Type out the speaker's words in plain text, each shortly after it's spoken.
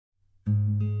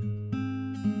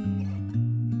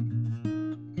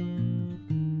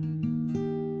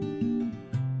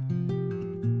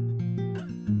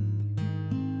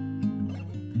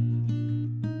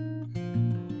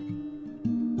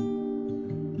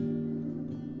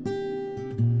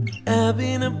I've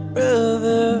been a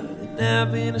brother and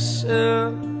I've been a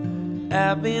son.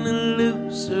 I've been a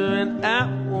loser and I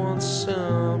won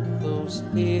some of those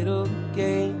little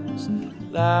games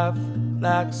life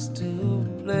likes to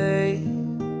play.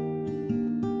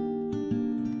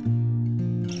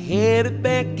 Headed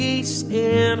back east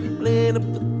and I played up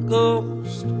a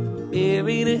ghost,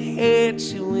 buried a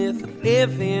hatchet with a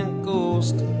living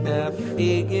ghost. And I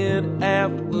figured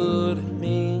out what it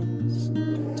means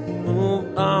to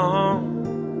move on.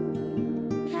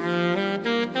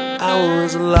 I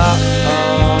was lost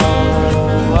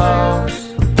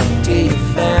till you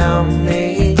found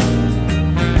me.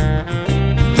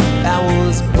 I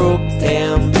was broke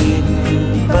down,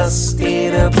 beaten,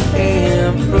 busted up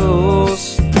and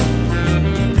bruised.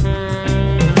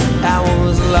 I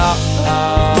was lost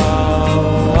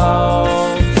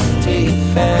till you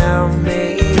found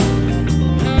me.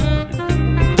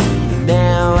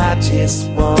 Now I just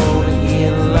wanna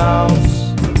get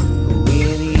lost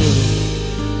with you.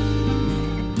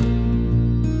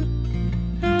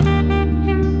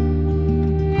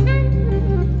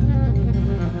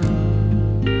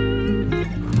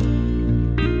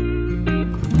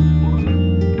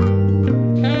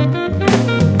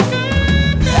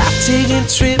 Taking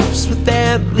trips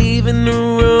without leaving the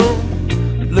room,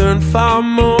 learn far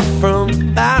more from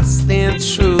lies than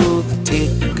truth.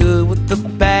 Take the good with the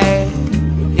bad,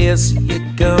 what else you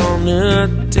gonna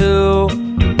do?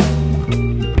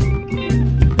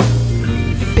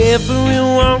 If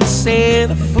everyone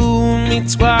said I fooled me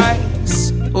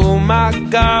twice, oh my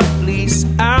God, at least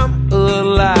I'm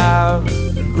alive.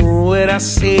 Know what I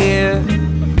said,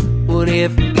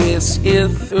 whatever gets you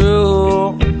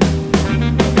through.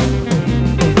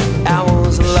 I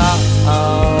was lost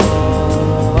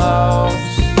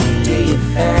till you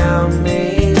found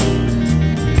me.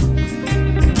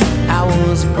 I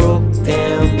was broke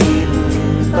down,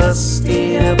 beaten,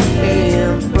 busted up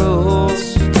and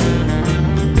bruised.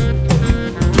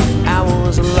 I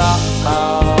was lost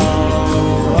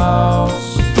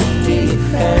till you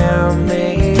found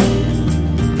me.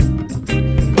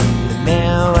 But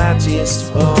now I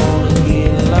just want